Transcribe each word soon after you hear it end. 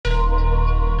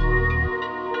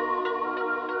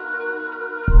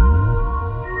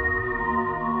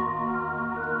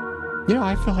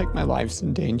I feel like my life's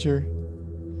in danger.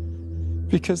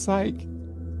 Because, like,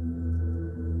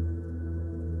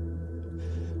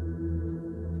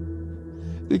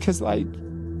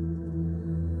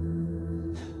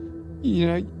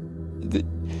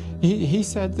 he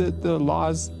said that the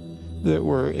laws that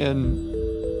were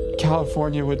in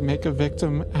California would make a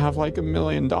victim have like $1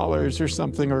 million or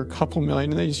something, or a couple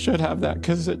million, and they should have that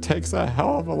because it takes a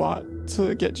hell of a lot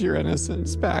to get your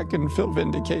innocence back and feel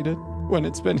vindicated when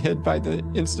it's been hid by the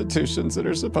institutions that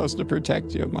are supposed to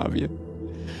protect you and love you.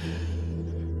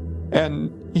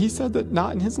 And he said that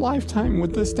not in his lifetime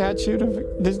would the statute of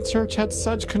the church had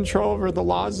such control over the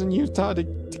laws in Utah to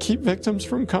keep victims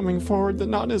from coming forward, that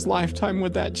not in his lifetime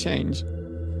would that change.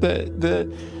 That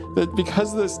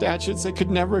because of the statutes, they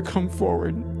could never come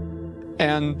forward.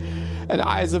 And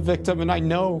I, as a victim, and I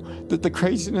know that the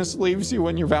craziness leaves you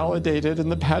when you're validated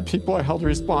and the bad people are held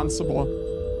responsible.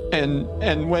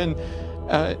 And when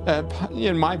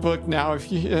in my book now,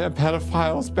 if a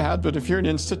pedophile's bad, but if you're an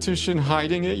institution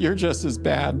hiding it, you're just as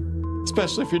bad,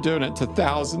 especially if you're doing it to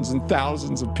thousands and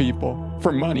thousands of people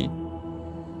for money.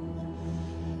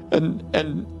 And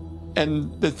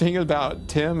the thing about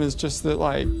Tim is just that,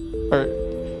 like,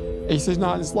 he says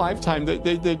not in his lifetime, they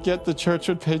get the church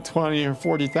would pay $20,000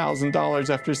 or $40,000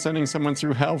 after sending someone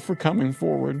through hell for coming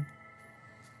forward.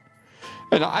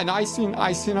 And I seen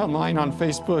online on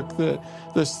Facebook that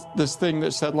this thing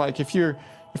that said, like, if you're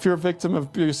a victim of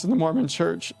abuse in the Mormon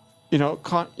Church,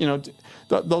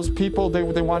 those people,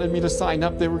 they wanted me to sign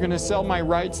up. They were going to sell my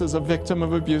rights as a victim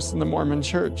of abuse in the Mormon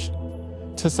Church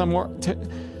to somewhere.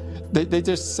 They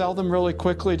just sell them really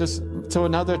quickly to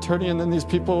another attorney, and then these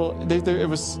people,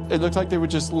 it looked like they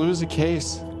would just lose a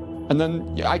case, and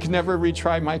then I could never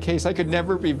retry my case. I could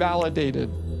never be validated.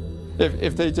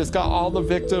 If they just got all the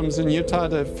victims in Utah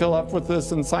to fill up with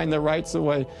this and sign their rights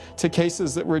away to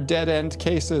cases that were dead-end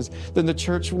cases, then the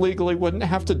church legally wouldn't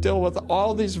have to deal with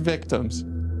all these victims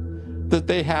that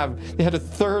they have. They had a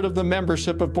third of the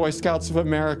membership of Boy Scouts of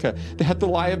America. They had the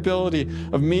liability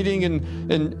of meeting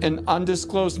in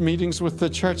undisclosed meetings with the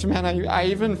church. Man, I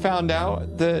even found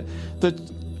out that the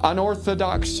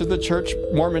unorthodox to the church,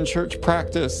 Mormon church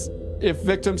practice, if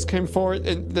victims came forward,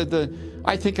 and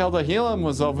I think Elder Helam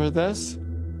was over this,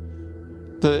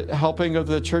 the helping of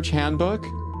the church handbook.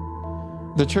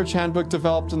 The church handbook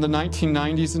developed in the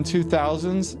 1990s and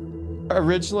 2000s.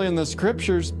 Originally in the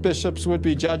scriptures, bishops would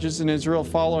be judges in Israel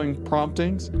following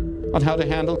promptings on how to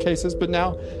handle cases, but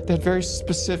now they had very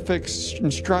specific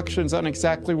instructions on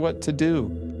exactly what to do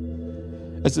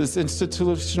as this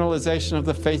institutionalization of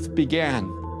the faith began.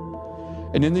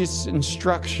 And in these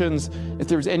instructions, if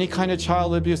there was any kind of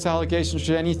child abuse allegations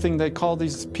or anything, they called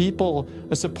these people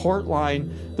a support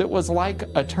line that was like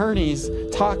attorneys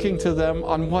talking to them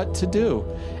on what to do.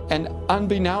 And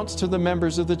unbeknownst to the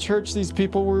members of the church, these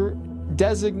people were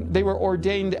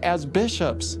ordained as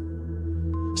bishops,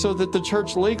 so that the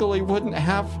church legally wouldn't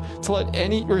have to let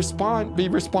any be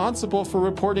responsible for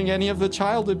reporting any of the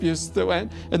child abuse that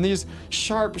went. And these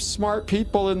sharp, smart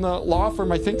people in the law firm,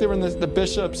 I think they were in the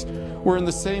bishops were in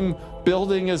the same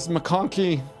building as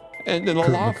McConkie and in the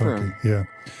law firm. Yeah.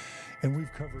 And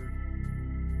we've covered.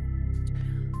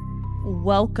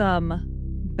 Welcome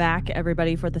back,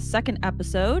 everybody, for the second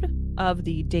episode of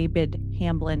the David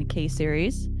Hamblin case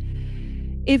series.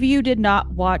 If you did not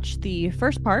watch the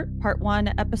first part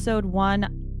 1, episode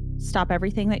 1, stop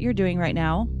everything that you're doing right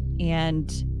now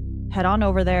and head on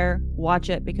over there, watch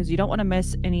it, because you don't want to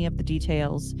miss any of the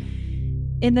details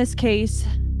in this case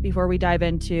before we dive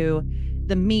into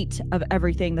the meat of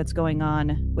everything that's going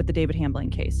on with the David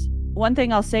Hamblin case. One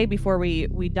thing I'll say before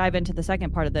we dive into the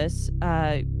second part of this,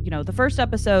 the first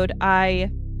episode,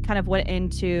 I kind of went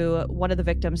into one of the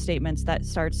victim statements that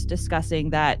starts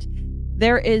discussing that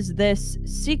there is this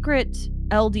secret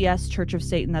LDS Church of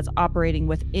Satan that's operating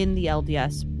within the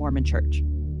LDS Mormon Church.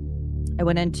 I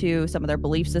went into some of their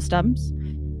belief systems,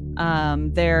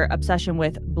 their obsession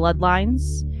with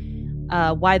bloodlines,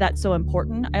 why that's so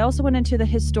important. I also went into the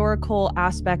historical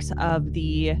aspects of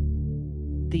the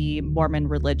Mormon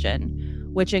religion,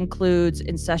 which includes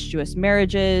incestuous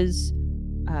marriages,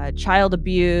 child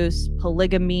abuse,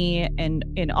 polygamy,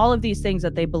 and all of these things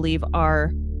that they believe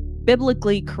are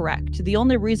biblically correct. The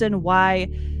only reason why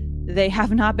they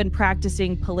have not been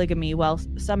practicing polygamy, well,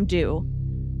 some do,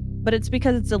 but it's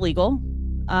because it's illegal.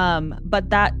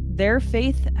 But that their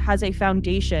faith has a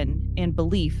foundation and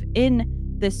belief in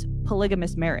this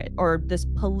polygamous marriage or this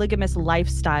polygamous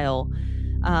lifestyle,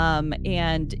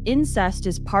 and incest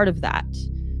is part of that.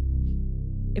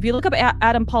 If you look up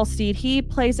Adam Paul Steed, he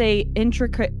plays a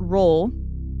intricate role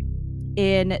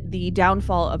in the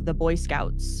downfall of the Boy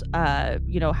Scouts.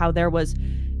 How there was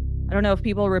I don't know if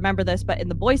people remember this, but in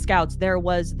the Boy Scouts, there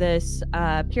was this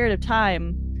period of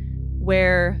time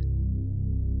where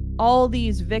all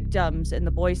these victims in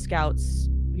the Boy Scouts,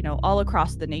 you know, all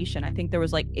across the nation, I think there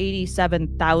was like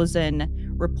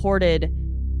 87,000 reported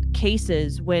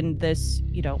cases when this,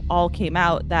 you know, all came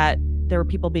out, that there were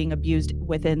people being abused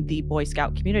within the Boy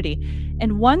Scout community.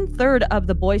 And 1/3 of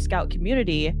the Boy Scout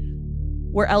community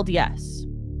were LDS.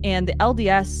 And the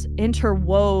LDS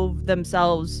interwove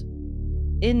themselves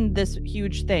in this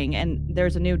huge thing. And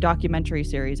there's a new documentary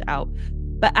series out.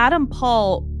 But Adam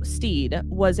Paul Steed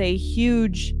was a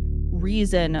huge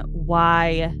reason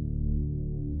why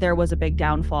there was a big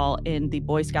downfall in the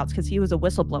Boy Scouts, because he was a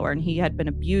whistleblower and he had been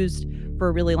abused for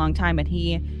a really long time. And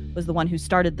he was the one who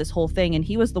started this whole thing. And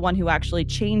he was the one who actually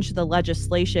changed the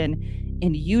legislation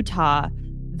in Utah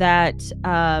that,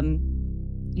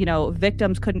 you know,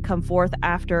 victims couldn't come forth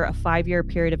after a 5-year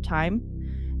period of time.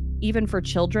 Even for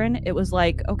children, it was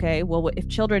like, okay, well, if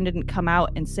children didn't come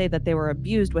out and say that they were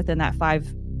abused within that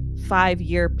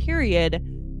five-year period,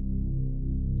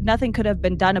 nothing could have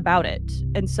been done about it.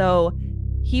 And so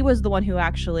he was the one who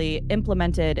actually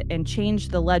implemented and changed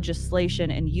the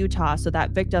legislation in Utah so that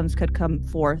victims could come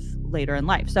forth later in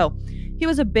life. So he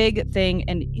was a big thing,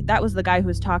 and that was the guy who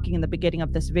was talking in the beginning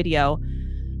of this video.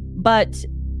 But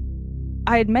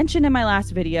I had mentioned in my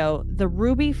last video the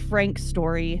Ruby Frank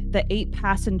story, the 8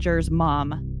 passengers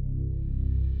mom,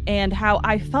 and how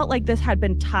I felt like this had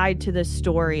been tied to this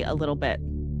story a little bit,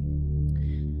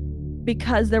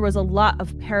 because there was a lot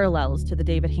of parallels to the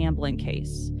David Hamblin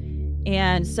case.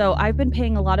 And so I've been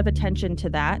paying a lot of attention to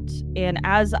that. And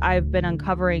as I've been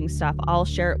uncovering stuff, I'll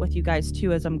share it with you guys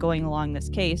too as I'm going along this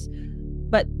case.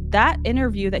 But that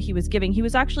interview that he was giving, he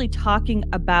was actually talking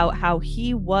about how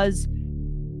he was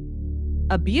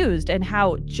abused and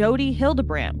how Jody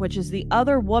Hildebrandt, which is the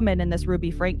other woman in this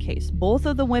Ruby Frank case, both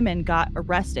of the women got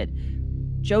arrested.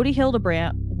 Jody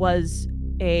Hildebrandt was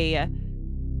a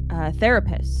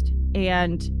therapist,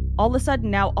 and all of a sudden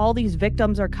now all these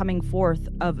victims are coming forth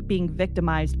of being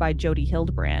victimized by Jody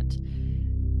Hildebrandt.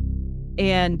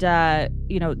 And,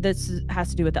 you know, this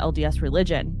has to do with the LDS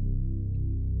religion,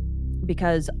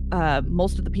 because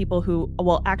most of the people who,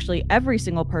 well, actually every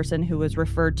single person who was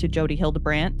referred to Jody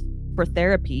Hildebrandt for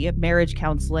therapy, marriage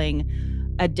counseling,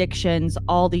 addictions,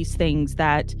 all these things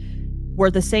that were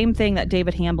the same thing that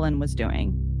David Hamblin was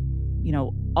doing. You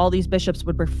know, all these bishops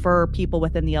would refer people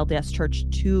within the LDS Church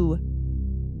to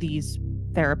these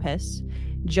therapists.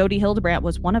 Jody Hildebrandt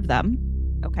was one of them.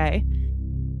 Okay.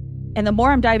 And the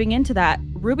more I'm diving into that,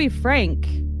 Ruby Frank,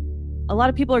 a lot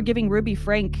of people are giving Ruby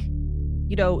Frank,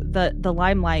 you know, the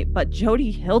limelight, but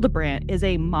Jody Hildebrandt is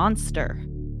a monster,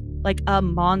 like a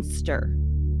monster.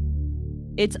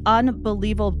 It's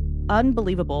unbelievable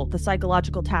the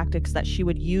psychological tactics that she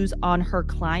would use on her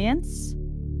clients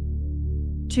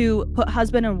to put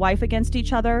husband and wife against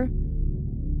each other,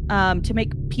 to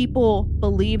make people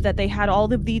believe that they had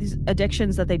all of these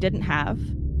addictions that they didn't have.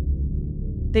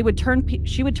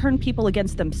 She would turn people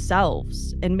against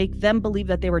themselves and make them believe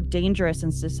that they were dangerous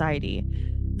in society.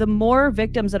 The more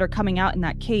victims that are coming out in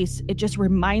that case, it just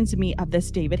reminds me of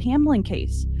this David Hamblin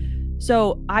case.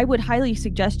 So I would highly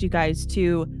suggest you guys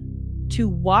to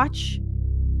watch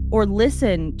or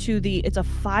listen to it's a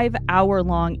 5-hour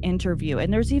long interview.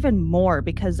 And there's even more,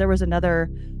 because there was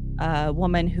another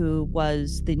woman who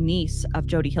was the niece of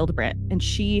Jody Hildebrandt, and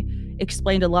she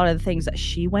explained a lot of the things that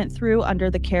she went through under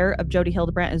the care of Jody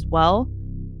Hildebrandt as well,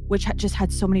 which just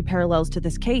had so many parallels to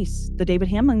this case, the David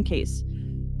Hamblin case.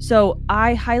 So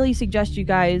I highly suggest you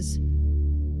guys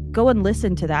go and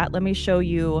listen to that. Let me show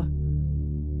you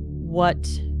what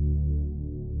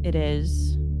it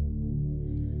is.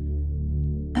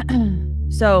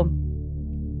 So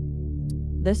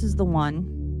this is the one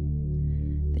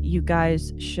that you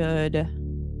guys should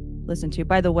listen to.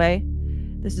 By the way,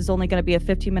 this is only going to be a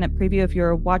 15-minute preview. If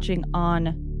you're watching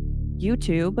on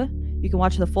YouTube, you can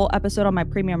watch the full episode on my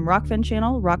premium Rockfin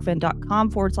channel,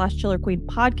 rockfin.com/ChillerQueen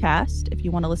podcast, if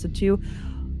you want to listen to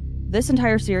this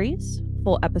entire series,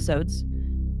 full episodes.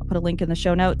 I'll put a link in the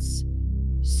show notes.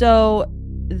 So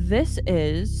this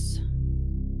is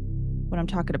what I'm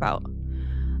talking about.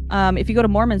 If you go to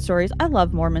Mormon stories, I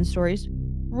love Mormon stories.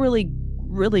 Really,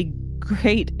 really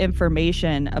great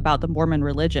information about the Mormon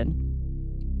religion,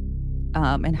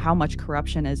 and how much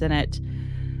corruption is in it.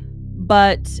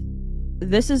 But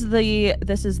this is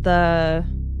the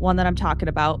one that I'm talking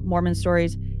about. Mormon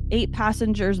stories. 8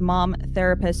 passengers mom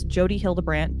therapist Jody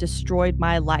Hildebrandt destroyed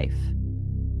my life,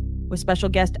 with special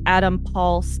guest Adam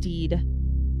Paul Steed.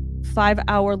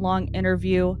 5-hour long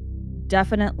interview.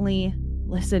 Definitely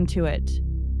listen to it,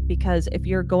 because if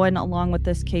you're going along with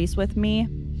this case with me,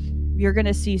 you're going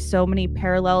to see so many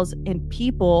parallels in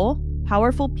people,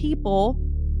 powerful people,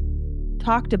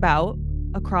 talked about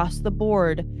across the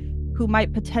board who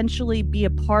might potentially be a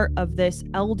part of this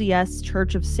LDS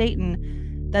Church of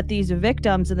Satan that these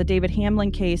victims in the David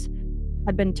Hamblin case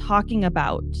had been talking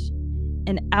about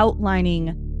and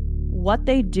outlining what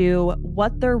they do,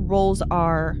 what their roles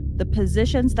are, the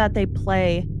positions that they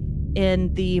play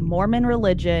in the Mormon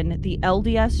religion, the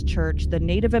LDS Church, the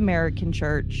Native American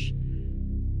Church.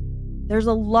 There's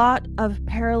a lot of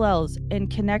parallels and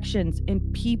connections in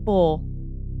people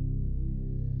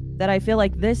that I feel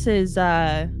like this is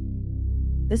a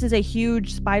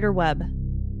huge spider web,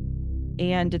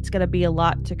 and it's going to be a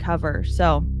lot to cover.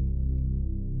 So,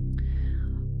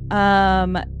 hold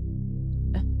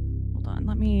on,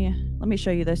 let me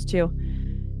show you this too.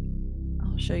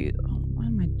 I'll show you. What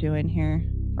am I doing here?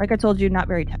 Like I told you, not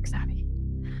very tech savvy.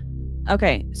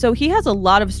 Okay, so he has a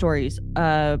lot of stories,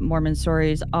 Mormon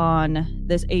stories on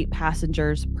this 8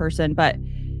 passengers person,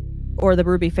 or the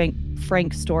Ruby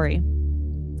Frank story.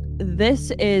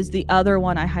 This is the other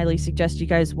one I highly suggest you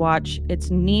guys watch. It's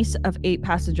niece of 8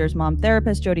 passengers, mom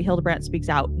therapist Jody Hildebrandt speaks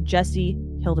out. Jesse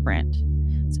Hildebrandt.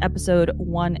 It's episode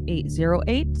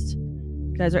 1808. If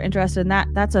you guys are interested in that,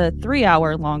 that's a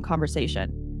 3-hour long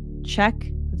conversation.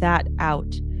 Check that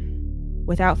out.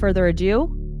 Without further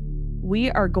ado,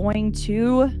 we are going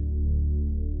to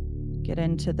get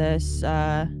into this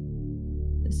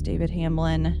this David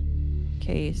Hamblin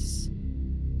case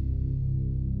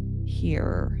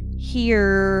here.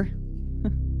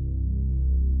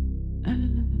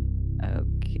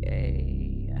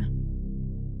 Okay.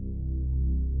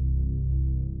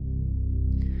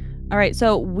 All right,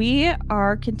 so we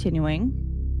are continuing,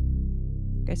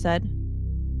 like I said,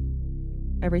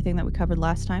 everything that we covered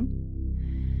last time.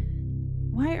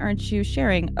 Why aren't you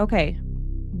sharing? Okay,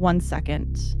 1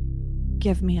 second.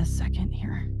 Give me a second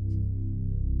here.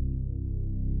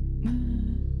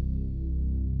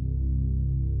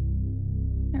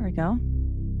 There we go.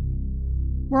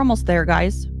 We're almost there,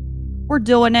 guys. We're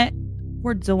doing it.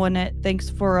 We're doing it. Thanks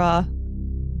for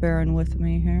bearing with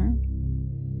me here.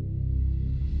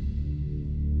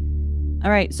 All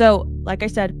right, so like I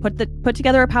said, put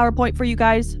together a PowerPoint for you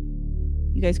guys.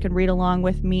 You guys can read along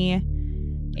with me,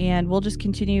 and we'll just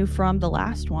continue from the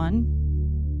last one.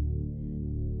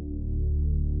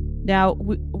 Now,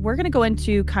 we're going to go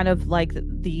into kind of like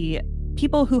the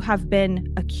people who have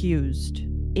been accused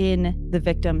in the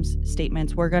victims'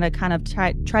 statements. We're going to kind of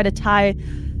try to tie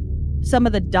some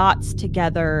of the dots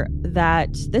together,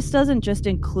 that this doesn't just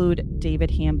include David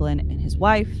Hamblin and his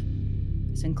wife.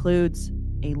 This includes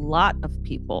a lot of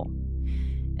people.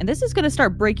 And this is going to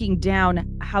start breaking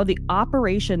down how the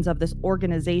operations of this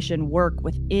organization work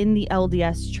within the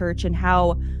LDS Church and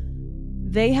how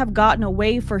they have gotten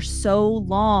away for so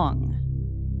long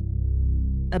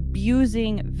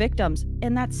abusing victims,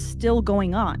 and that's still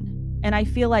going on. And I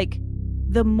feel like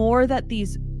the more that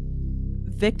these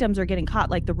victims are getting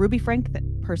caught, like the Ruby Frank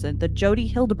person, the Jody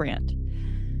Hildebrandt,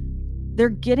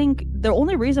 the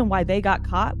only reason why they got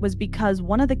caught was because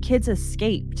one of the kids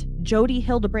escaped Jody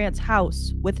Hildebrandt's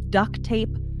house with duct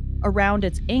tape around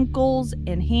its ankles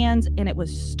and hands, and it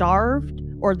was starved,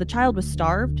 or the child was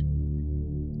starved,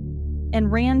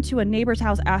 and ran to a neighbor's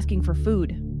house asking for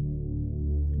food.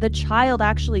 The child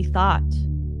actually thought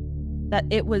that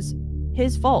it was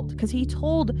his fault because he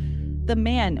told the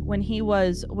man when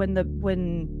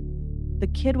the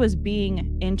kid was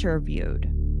being interviewed,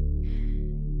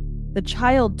 the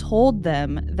child told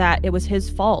them that it was his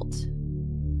fault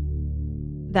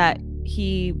that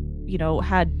he,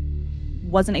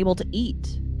 wasn't able to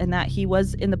eat and that he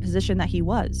was in the position that he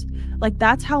was. Like,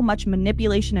 that's how much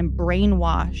manipulation and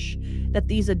brainwash that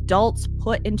these adults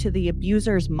put into the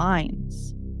abusers'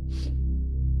 minds.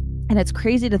 And it's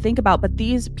crazy to think about, but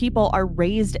these people are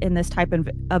raised in this type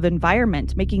of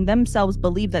environment, making themselves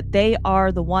believe that they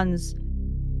are the ones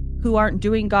who aren't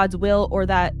doing God's will, or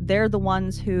that they're the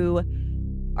ones who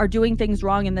are doing things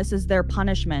wrong and this is their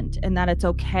punishment and that it's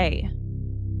okay.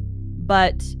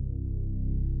 But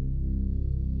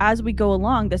as we go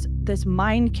along, this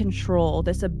mind control,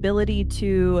 this ability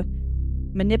to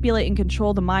manipulate and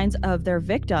control the minds of their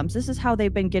victims, this is how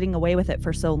they've been getting away with it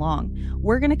for so long.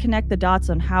 We're going to connect the dots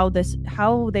on how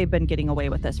they've been getting away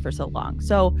with this for so long.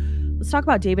 So let's talk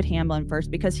about David Hamblin first,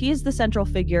 because he is the central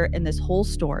figure in this whole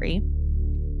story.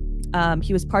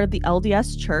 He was part of the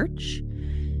LDS Church,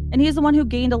 and he's the one who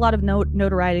gained a lot of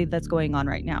notoriety that's going on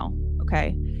right now.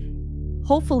 Okay.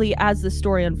 Hopefully, as the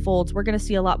story unfolds, we're going to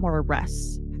see a lot more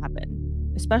arrests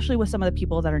happen, especially with some of the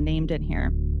people that are named in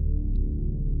here.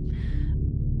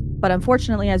 But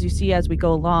unfortunately, as you see as we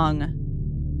go along,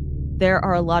 there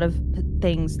are a lot of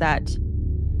things that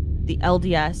the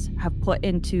LDS have put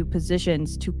into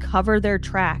positions to cover their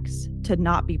tracks to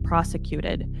not be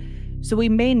prosecuted. So we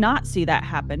may not see that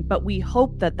happen, but we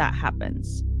hope that that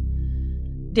happens.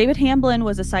 David Hamblin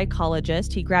was a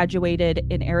psychologist. He graduated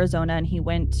in Arizona and he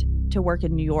went to work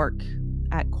in New York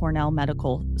at Cornell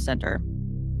Medical Center.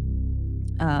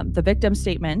 The victim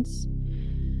statements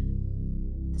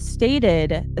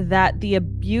stated that the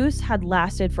abuse had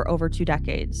lasted for over 2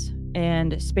 decades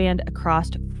and spanned across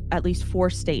at least 4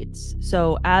 states.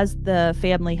 So as the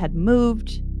family had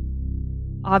moved,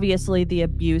 obviously the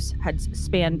abuse had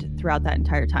spanned throughout that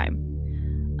entire time.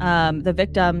 The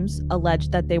victims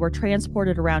alleged that they were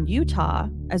transported around Utah,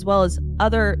 as well as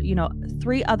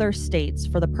 3 other states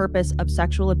for the purpose of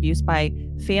sexual abuse by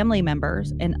family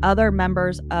members and other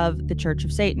members of the Church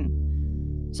of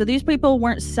Satan. So these people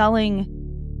weren't selling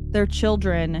their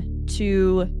children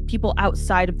to people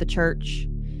outside of the church.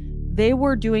 They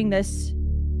were doing this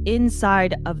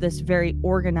inside of this very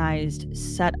organized,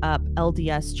 set up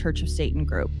LDS Church of Satan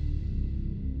group.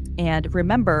 And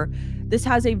remember, this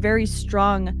has a very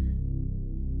strong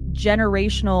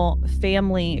generational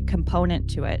family component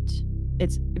to it.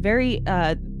 It's very,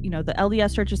 the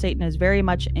LDS Church of Satan is very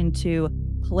much into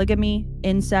polygamy,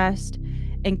 incest,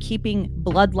 and keeping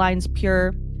bloodlines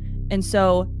pure. And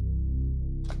so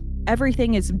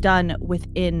everything is done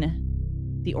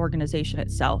within the organization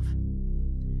itself.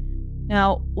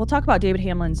 Now, we'll talk about David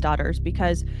Hamblin's daughters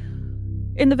because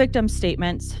in the victim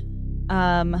statements,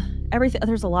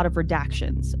 there's a lot of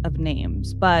redactions of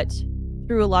names, but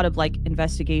through a lot of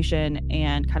investigation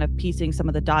and kind of piecing some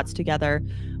of the dots together,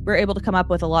 we're able to come up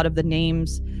with a lot of the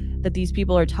names that these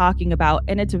people are talking about.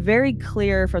 And it's very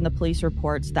clear from the police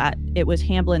reports that it was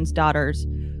Hamblin's daughters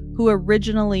who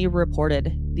originally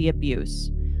reported the abuse.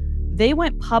 They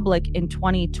went public in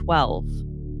 2012.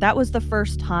 That was the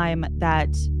first time that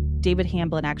David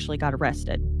Hamblin actually got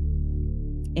arrested.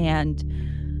 And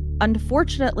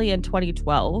unfortunately, in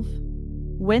 2012,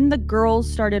 when the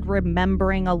girls started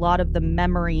remembering a lot of the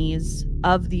memories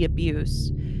of the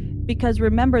abuse, because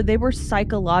remember, they were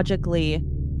psychologically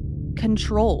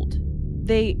controlled.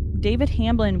 David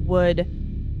Hamblin would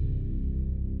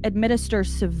administer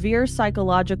severe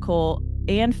psychological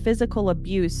and physical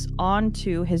abuse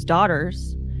onto his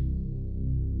daughters,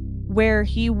 where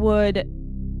he would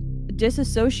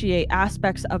disassociate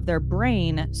aspects of their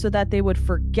brain so that they would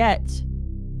forget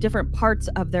different parts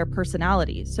of their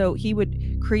personalities. So he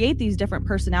would create these different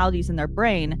personalities in their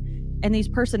brain, and these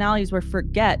personalities would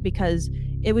forget because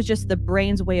it was just the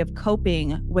brain's way of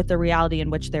coping with the reality in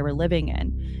which they were living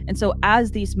in. And so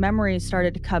as these memories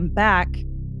started to come back,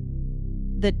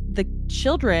 the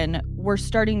children were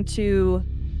starting to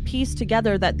piece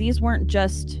together that these weren't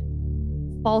just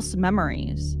false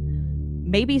memories.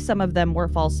 Maybe some of them were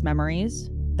false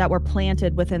memories that were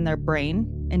planted within their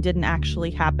brain and didn't actually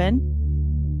happen.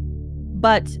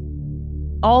 But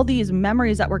all these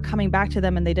memories that were coming back to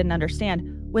them and they didn't understand,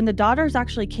 when the daughters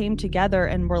actually came together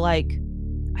and were like,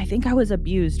 I think I was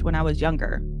abused when I was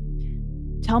younger.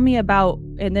 Tell me about,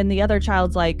 and then the other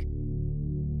child's like,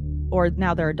 or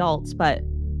now they're adults, but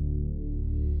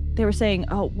they were saying,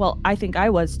 oh, well, I think I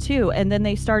was too. And then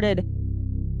they started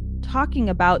talking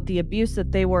about the abuse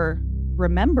that they were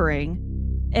remembering,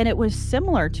 and it was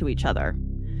similar to each other.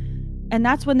 And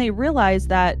that's when they realized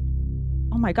that,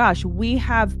 oh my gosh, we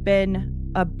have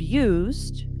been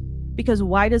abused, because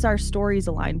why does our stories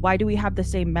align? Why do we have the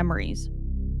same memories?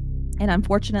 And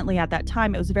unfortunately, at that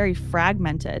time, it was very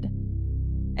fragmented.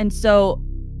 And so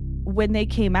when they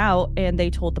came out and they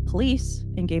told the police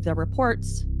and gave their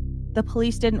reports, the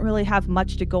police didn't really have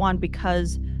much to go on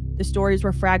because the stories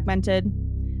were fragmented.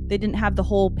 They didn't have the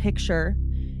whole picture,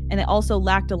 and it also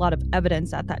lacked a lot of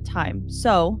evidence at that time.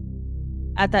 So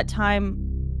at that time,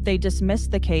 they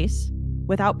dismissed the case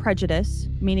without prejudice,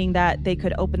 meaning that they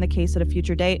could open the case at a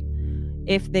future date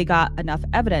if they got enough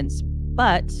evidence.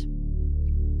 But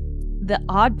the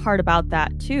odd part about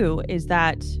that too is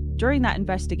that during that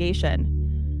investigation,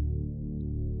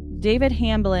 David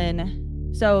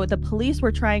Hamblin, so the police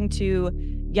were trying to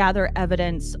gather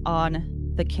evidence on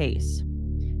the case.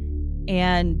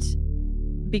 And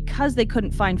because they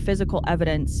couldn't find physical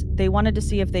evidence, they wanted to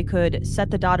see if they could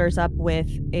set the daughters up with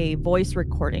a voice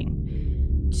recording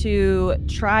to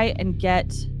try and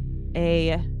get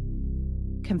a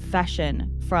confession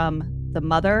from the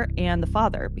mother and the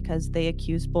father, because they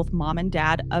accused both mom and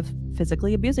dad of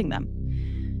physically abusing them.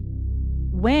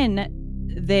 When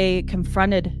they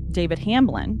confronted David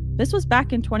Hamblin, this was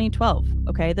back in 2012,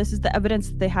 okay? This is the evidence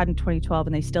that they had in 2012,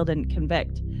 and they still didn't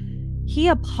convict. He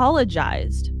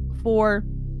apologized for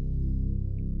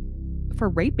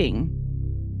raping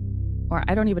or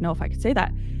I don't even know if I could say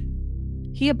that.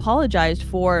 He apologized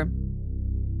for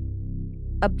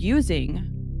abusing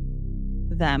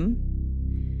them,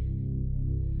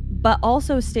 but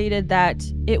also stated that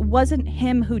it wasn't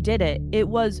him who did it. It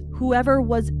was whoever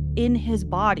was in his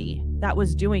body that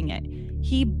was doing it.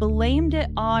 He blamed it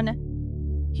on,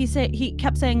 he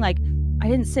kept saying, like, I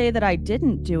didn't say that I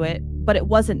didn't do it, but it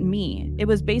wasn't me. It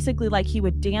was basically like he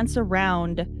would dance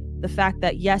around the fact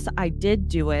that, yes, I did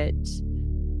do it,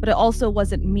 but it also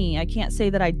wasn't me. I can't say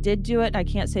that I did do it. I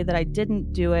can't say that I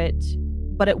didn't do it,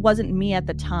 but it wasn't me at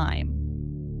the time.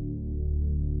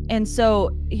 And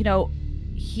so, you know,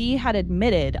 he had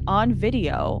admitted on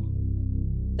video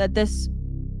that this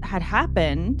had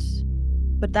happened,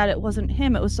 but that it wasn't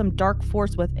him. It was some dark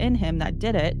force within him that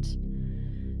did it.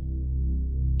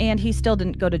 And he still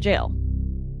didn't go to jail.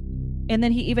 And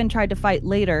then he even tried to fight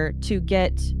later to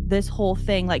get this whole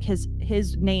thing, like his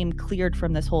name cleared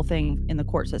from this whole thing in the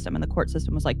court system. And the court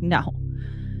system was like,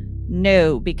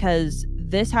 no, because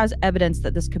this has evidence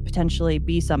that this could potentially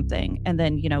be something. And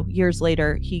then, you know, years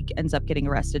later, he ends up getting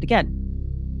arrested again.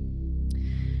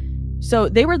 So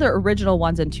they were the original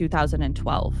ones in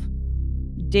 2012.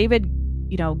 David,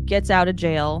 you know, gets out of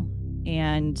jail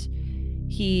and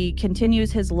he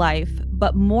continues his life,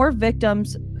 but more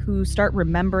victims who start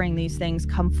remembering these things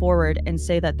come forward and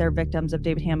say that they're victims of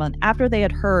David Hamblin after they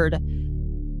had heard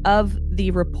of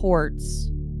the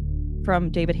reports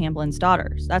from David Hamblin's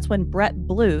daughters. That's when Brett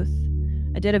Bluth,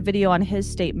 I did a video on his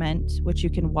statement, which you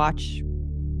can watch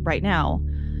right now.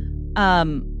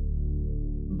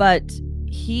 But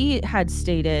he had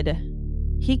stated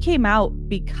he came out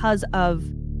because of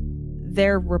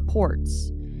their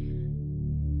reports.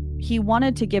 He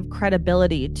wanted to give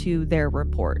credibility to their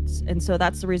reports. And so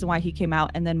that's the reason why he came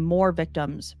out, and then more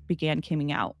victims began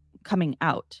coming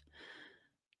out.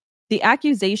 The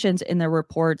accusations in the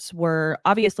reports were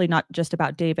obviously not just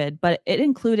about David, but it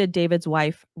included David's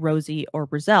wife, Rosie or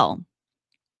Roselle.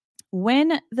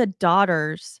 When the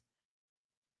daughters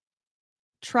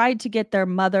tried to get their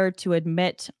mother to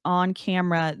admit on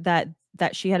camera that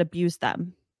she had abused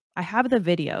them, I have the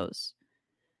videos.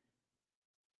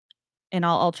 And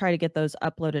I'll try to get those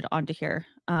uploaded onto here.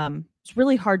 It's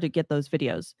really hard to get those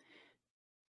videos.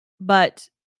 But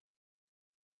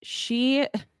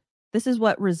this is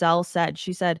what Roselle said.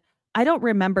 She said, I don't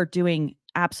remember doing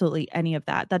absolutely any of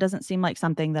that. That doesn't seem like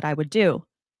something that I would do.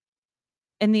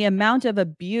 And the amount of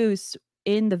abuse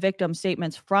in the victim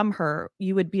statements from her,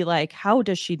 you would be like, how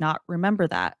does she not remember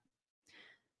that?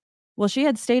 Well, she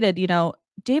had stated, you know,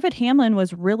 David Hamblin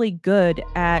was really good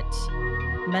at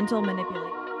mental manipulation.